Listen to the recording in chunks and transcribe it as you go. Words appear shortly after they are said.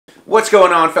What's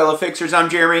going on, fellow fixers? I'm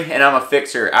Jeremy and I'm a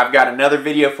fixer. I've got another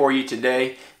video for you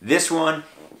today. This one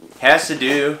has to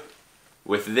do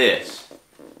with this.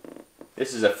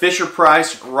 This is a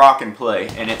Fisher-Price Rock and Play,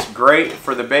 and it's great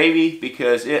for the baby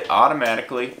because it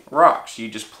automatically rocks. You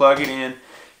just plug it in,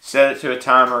 set it to a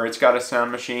timer, it's got a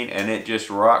sound machine, and it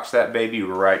just rocks that baby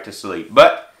right to sleep.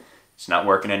 But it's not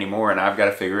working anymore and I've got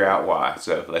to figure out why.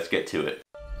 So let's get to it.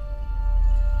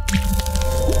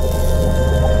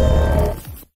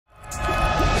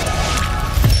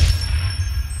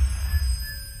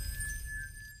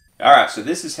 Alright, so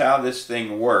this is how this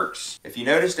thing works. If you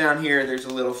notice down here, there's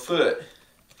a little foot.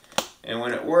 And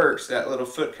when it works, that little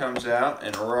foot comes out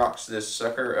and rocks this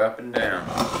sucker up and down.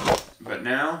 But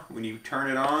now, when you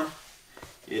turn it on,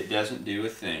 it doesn't do a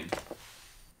thing.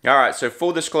 Alright, so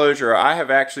full disclosure, I have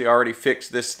actually already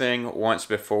fixed this thing once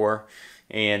before.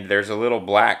 And there's a little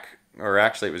black, or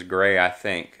actually it was gray, I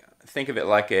think. Think of it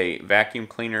like a vacuum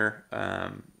cleaner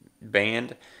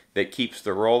band that keeps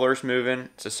the rollers moving.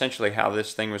 It's essentially how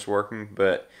this thing was working,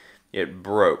 but it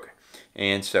broke.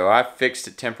 And so I fixed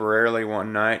it temporarily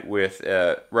one night with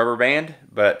a rubber band,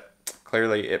 but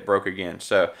clearly it broke again.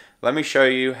 So let me show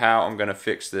you how I'm going to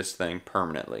fix this thing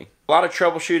permanently. A lot of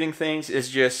troubleshooting things is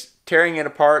just tearing it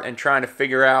apart and trying to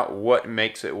figure out what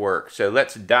makes it work. So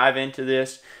let's dive into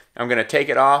this. I'm going to take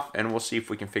it off and we'll see if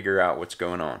we can figure out what's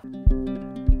going on.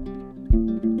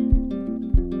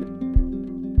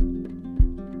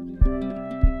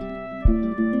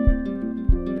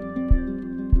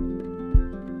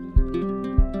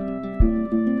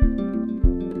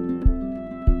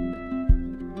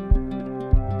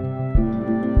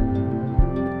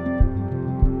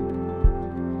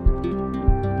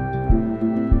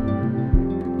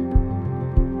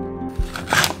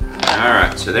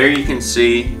 Alright, so there you can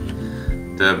see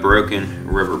the broken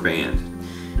rubber band.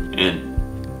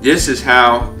 And this is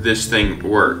how this thing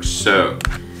works. So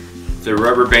the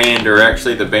rubber band, or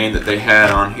actually the band that they had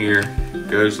on here,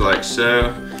 goes like so,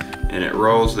 and it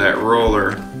rolls that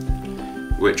roller,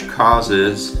 which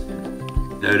causes,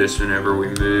 notice whenever we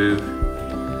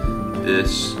move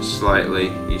this slightly,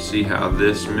 you see how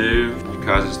this moves? It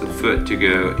causes the foot to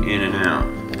go in and out.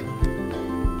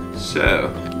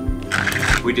 So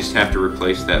we just have to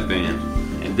replace that band.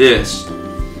 And this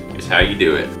is how you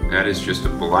do it. That is just a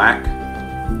black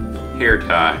hair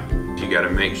tie. You got to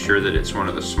make sure that it's one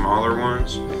of the smaller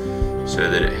ones so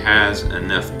that it has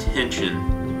enough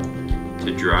tension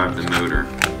to drive the motor.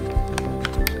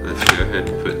 So let's go ahead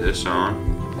and put this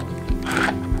on.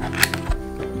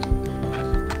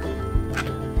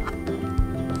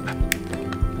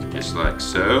 Just like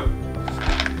so.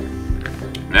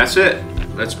 And that's it.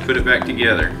 Let's put it back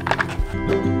together.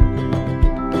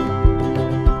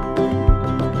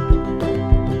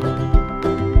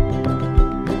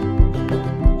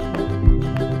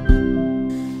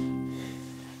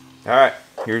 Alright,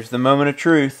 here's the moment of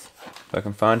truth. If I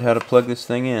can find how to plug this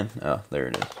thing in. Oh, there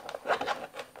it is.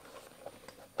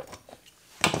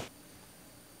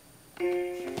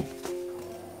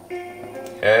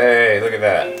 Hey, look at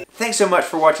that. Thanks so much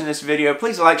for watching this video.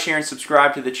 Please like, share, and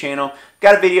subscribe to the channel.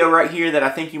 Got a video right here that I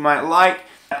think you might like.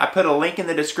 I put a link in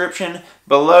the description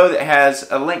below that has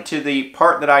a link to the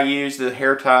part that I used, the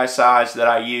hair tie size that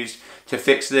I used to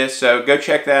fix this. So go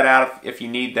check that out if you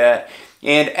need that.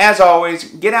 And as always,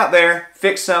 get out there,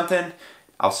 fix something.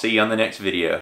 I'll see you on the next video.